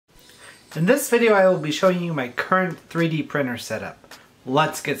In this video I will be showing you my current 3D printer setup.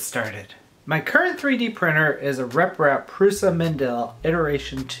 Let's get started. My current 3D printer is a RepRap Prusa Mendel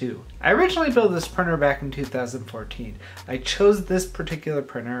Iteration 2. I originally built this printer back in 2014. I chose this particular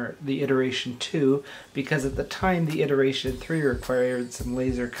printer, the Iteration 2, because at the time the Iteration 3 required some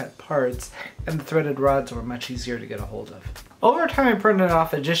laser cut parts and the threaded rods were much easier to get a hold of. Over time I printed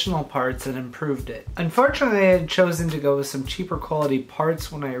off additional parts and improved it. Unfortunately I had chosen to go with some cheaper quality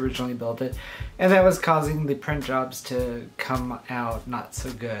parts when I originally built it, and that was causing the print jobs to come out not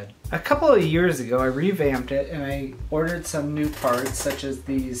so good. A couple of years ago I revamped it and I ordered some new parts, such as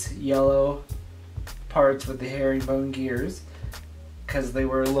these yellow parts with the herringbone gears, because they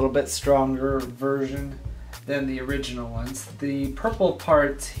were a little bit stronger version than the original ones. The purple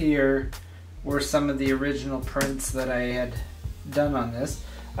parts here were some of the original prints that I had done on this.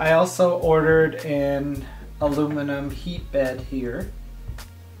 I also ordered an aluminum heat bed here,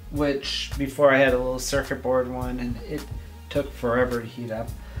 which before I had a little circuit board one and it took forever to heat up.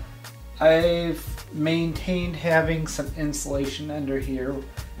 I've maintained having some insulation under here,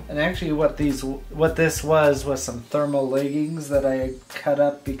 and actually what this was some thermal leggings that I had cut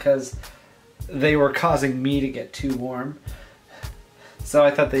up because they were causing me to get too warm. So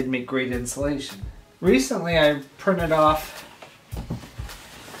I thought they'd make great insulation. Recently I printed off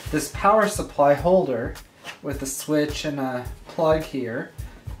this power supply holder with a switch and a plug here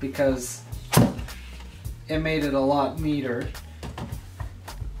because it made it a lot neater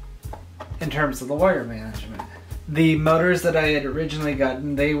in terms of the wire management. The motors that I had originally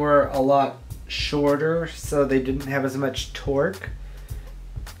gotten, they were a lot shorter, so they didn't have as much torque.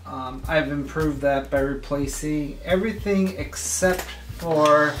 I've improved that by replacing everything except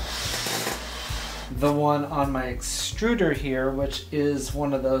for the one on my extruder here, which is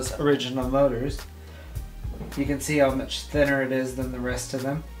one of those original motors. You can see how much thinner it is than the rest of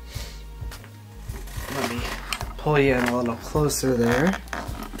them. Let me pull you in a little closer there.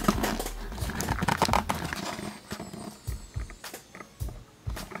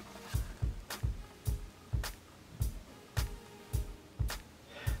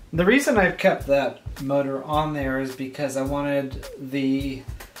 The reason I've kept that motor on there is because I wanted the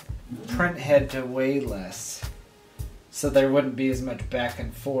print head to weigh less, so there wouldn't be as much back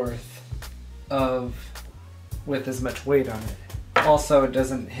and forth with as much weight on it. Also, it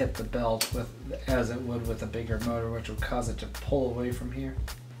doesn't hit the belt as it would with a bigger motor, which would cause it to pull away from here.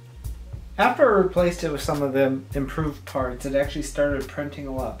 After I replaced it with some of the improved parts, it actually started printing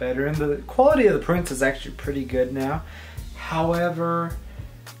a lot better, and the quality of the prints is actually pretty good now. However,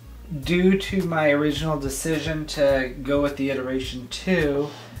 due to my original decision to go with the Iteration 2,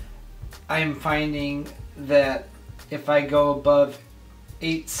 I'm finding that if I go above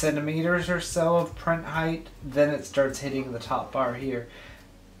 8 centimeters or so of print height, then it starts hitting the top bar here.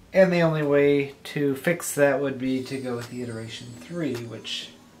 And the only way to fix that would be to go with the Iteration 3, which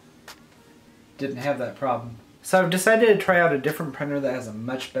didn't have that problem. So I've decided to try out a different printer that has a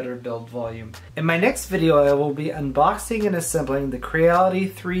much better build volume. In my next video I will be unboxing and assembling the Creality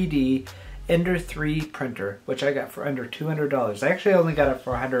 3D Ender 3 printer, which I got for under $200. I actually only got it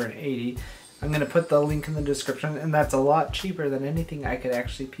for $180. I'm going to put the link in the description, and that's a lot cheaper than anything I could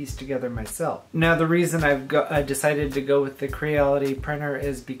actually piece together myself. Now the reason I decided to go with the Creality printer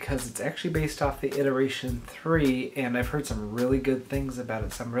is because it's actually based off the Iteration 3, and I've heard some really good things about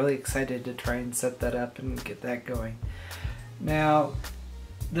it, so I'm really excited to try and set that up and get that going. Now,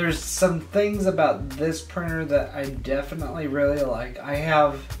 there's some things about this printer that I definitely really like. I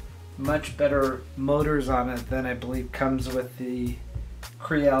have much better motors on it than I believe comes with the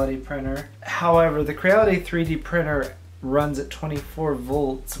Creality printer. However, the Creality 3D printer runs at 24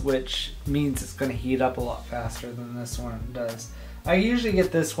 volts, which means it's going to heat up a lot faster than this one does. I usually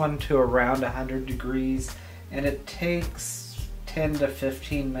get this one to around 100 degrees, and it takes 10 to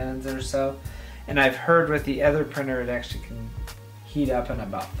 15 minutes or so. And I've heard with the other printer it actually can heat up in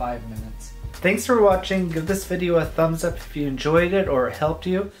about 5 minutes. Thanks for watching. Give this video a thumbs up if you enjoyed it or it helped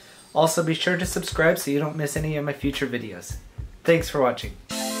you. Also be sure to subscribe so you don't miss any of my future videos. Thanks for watching.